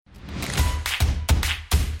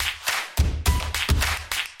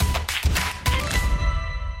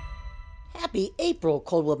Happy April,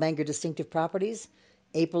 Coldwell Banker Distinctive Properties.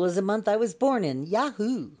 April is a month I was born in.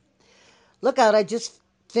 Yahoo! Look out, I just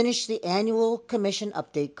finished the annual commission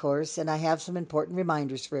update course, and I have some important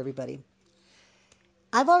reminders for everybody.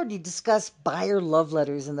 I've already discussed buyer love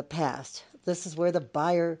letters in the past. This is where the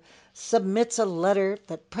buyer submits a letter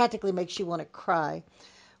that practically makes you want to cry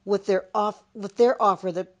with their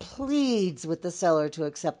offer that pleads with the seller to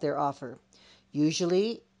accept their offer.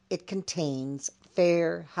 Usually, it contains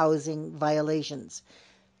fair housing violations,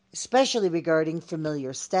 especially regarding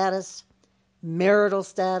familiar status, marital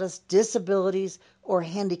status, disabilities, or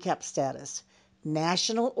handicap status,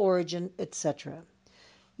 national origin, etc.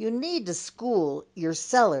 You need to school your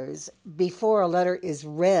sellers before a letter is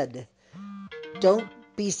read. Don't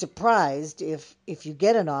be surprised if you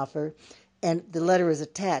get an offer and the letter is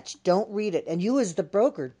attached. Don't read it. And you as the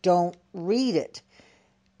broker, don't read it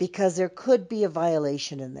because there could be a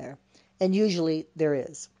violation in there. And usually there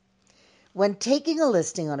is. When taking a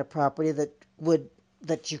listing on a property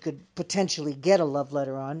that you could potentially get a love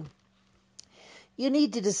letter on, you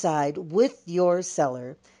need to decide with your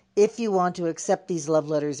seller if you want to accept these love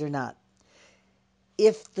letters or not.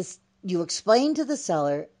 If you explain to the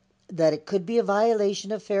seller that it could be a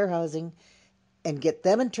violation of fair housing and get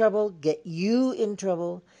them in trouble, get you in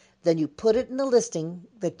trouble, then you put it in the listing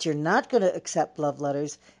that you're not going to accept love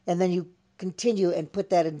letters, and then you continue and put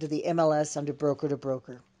that into the MLS under broker to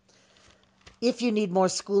broker. If you need more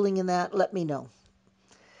schooling in that, let me know.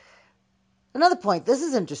 Another point, this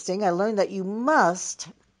is interesting. I learned that you must,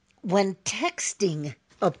 when texting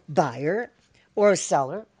a buyer or a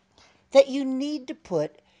seller, that you need to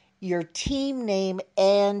put your team name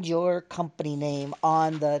and your company name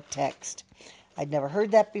on the text. I'd never heard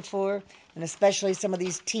that before, and especially some of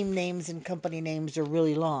these team names and company names are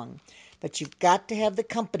really long. But you've got to have the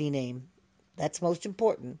company name, that's most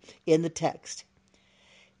important, in the text.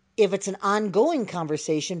 If it's an ongoing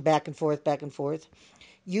conversation, back and forth,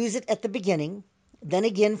 use it at the beginning, then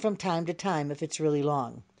again from time to time if it's really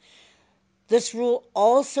long. This rule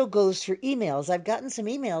also goes for emails. I've gotten some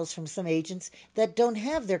emails from some agents that don't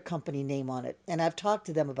have their company name on it, and I've talked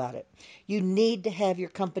to them about it. You need to have your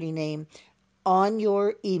company name on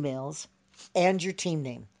your emails and your team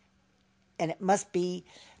name, and it must be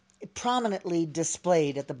prominently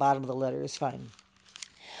displayed at the bottom of the letter is fine.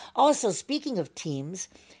 Also, speaking of teams,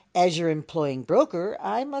 as your employing broker,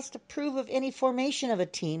 I must approve of any formation of a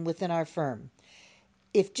team within our firm.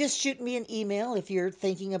 Just shoot me an email if you're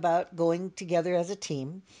thinking about going together as a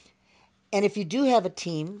team. And if you do have a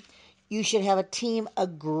team, you should have a team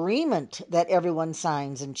agreement that everyone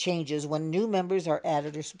signs and changes when new members are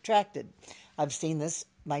added or subtracted. I've seen this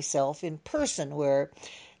myself in person where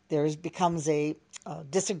there becomes a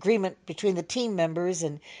disagreement between the team members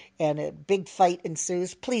and a big fight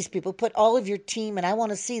ensues. Please, people, put all of your team, and I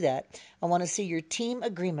want to see that. I want to see your team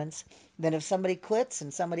agreements. Then if somebody quits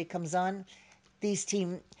and somebody comes on, these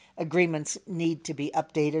team agreements need to be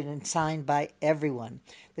updated and signed by everyone.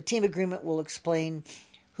 The team agreement will explain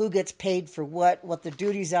who gets paid for what the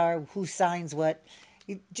duties are, who signs what.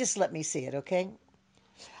 Just let me see it, okay?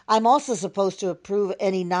 I'm also supposed to approve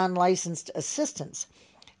any non-licensed assistants.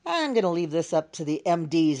 I'm going to leave this up to the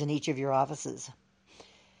MDs in each of your offices.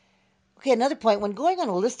 Okay, another point. When going on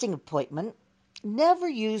a listing appointment, never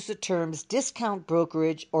use the terms discount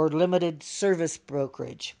brokerage or limited service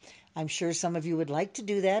brokerage. I'm sure some of you would like to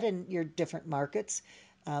do that in your different markets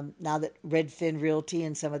now that Redfin Realty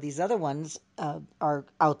and some of these other ones are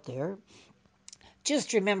out there.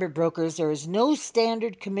 Just remember, brokers, there is no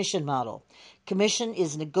standard commission model. Commission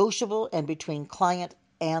is negotiable and between client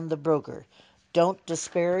and the broker. Don't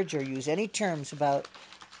disparage or use any terms about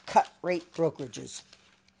cut-rate brokerages.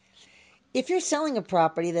 If you're selling a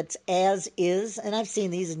property that's as is, and I've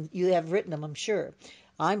seen these and you have written them, I'm sure.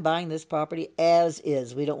 I'm buying this property as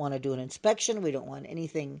is. We don't want to do an inspection. We don't want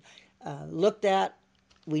anything looked at.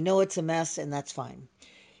 We know it's a mess, and that's fine.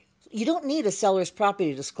 You don't need a seller's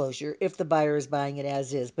property disclosure if the buyer is buying it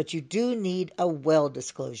as is, but you do need a well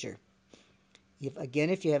disclosure.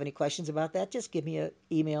 If you have any questions about that, just give me an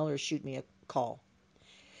email or shoot me a call.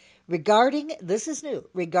 This is new,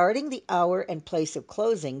 regarding the hour and place of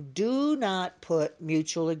closing, do not put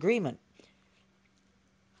mutual agreement.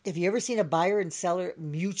 Have you ever seen a buyer and seller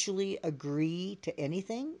mutually agree to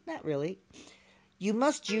anything? Not really. You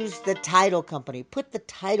must use the title company. Put the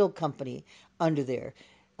title company under there.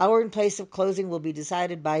 Hour and place of closing will be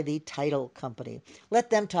decided by the title company. Let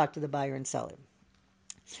them talk to the buyer and seller.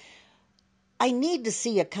 I need to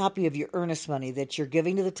see a copy of your earnest money that you're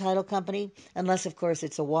giving to the title company, unless, of course,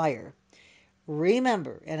 it's a wire.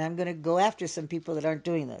 Remember, and I'm going to go after some people that aren't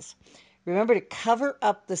doing this, Remember to cover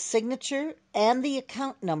up the signature and the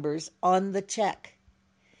account numbers on the check.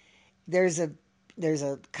 There's a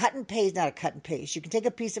cut and paste, not a cut and paste. You can take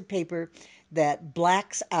a piece of paper that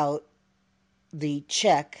blacks out the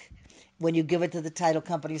check when you give it to the title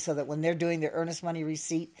company so that when they're doing their earnest money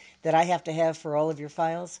receipt that I have to have for all of your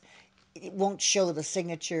files, it won't show the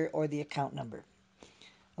signature or the account number.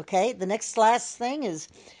 Okay, the last thing is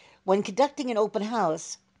when conducting an open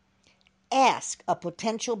house, ask a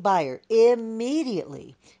potential buyer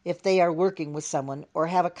immediately if they are working with someone or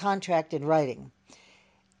have a contract in writing.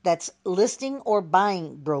 That's listing or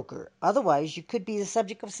buying broker. Otherwise, you could be the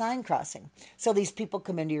subject of sign crossing. So these people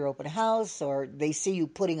come into your open house, or they see you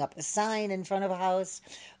putting up a sign in front of a house,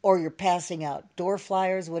 or you're passing out door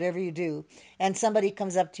flyers, whatever you do, and somebody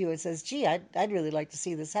comes up to you and says, gee, I'd really like to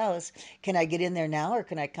see this house. Can I get in there now, or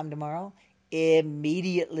can I come tomorrow?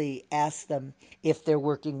 Immediately ask them if they're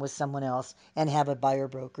working with someone else and have a buyer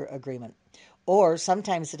broker agreement. Or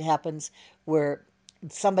sometimes it happens where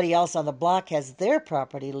somebody else on the block has their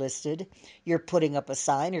property listed, you're putting up a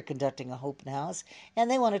sign, you're conducting a open house, and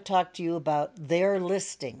they want to talk to you about their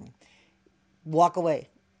listing. Walk away.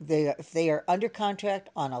 If they are under contract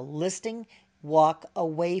on a listing, walk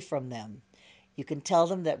away from them. You can tell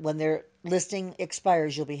them that when their listing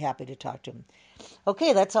expires, you'll be happy to talk to them.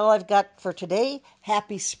 Okay, that's all I've got for today.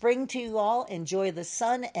 Happy spring to you all. Enjoy the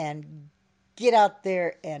sun and get out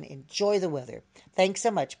there and enjoy the weather. Thanks so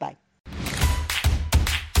much. Bye.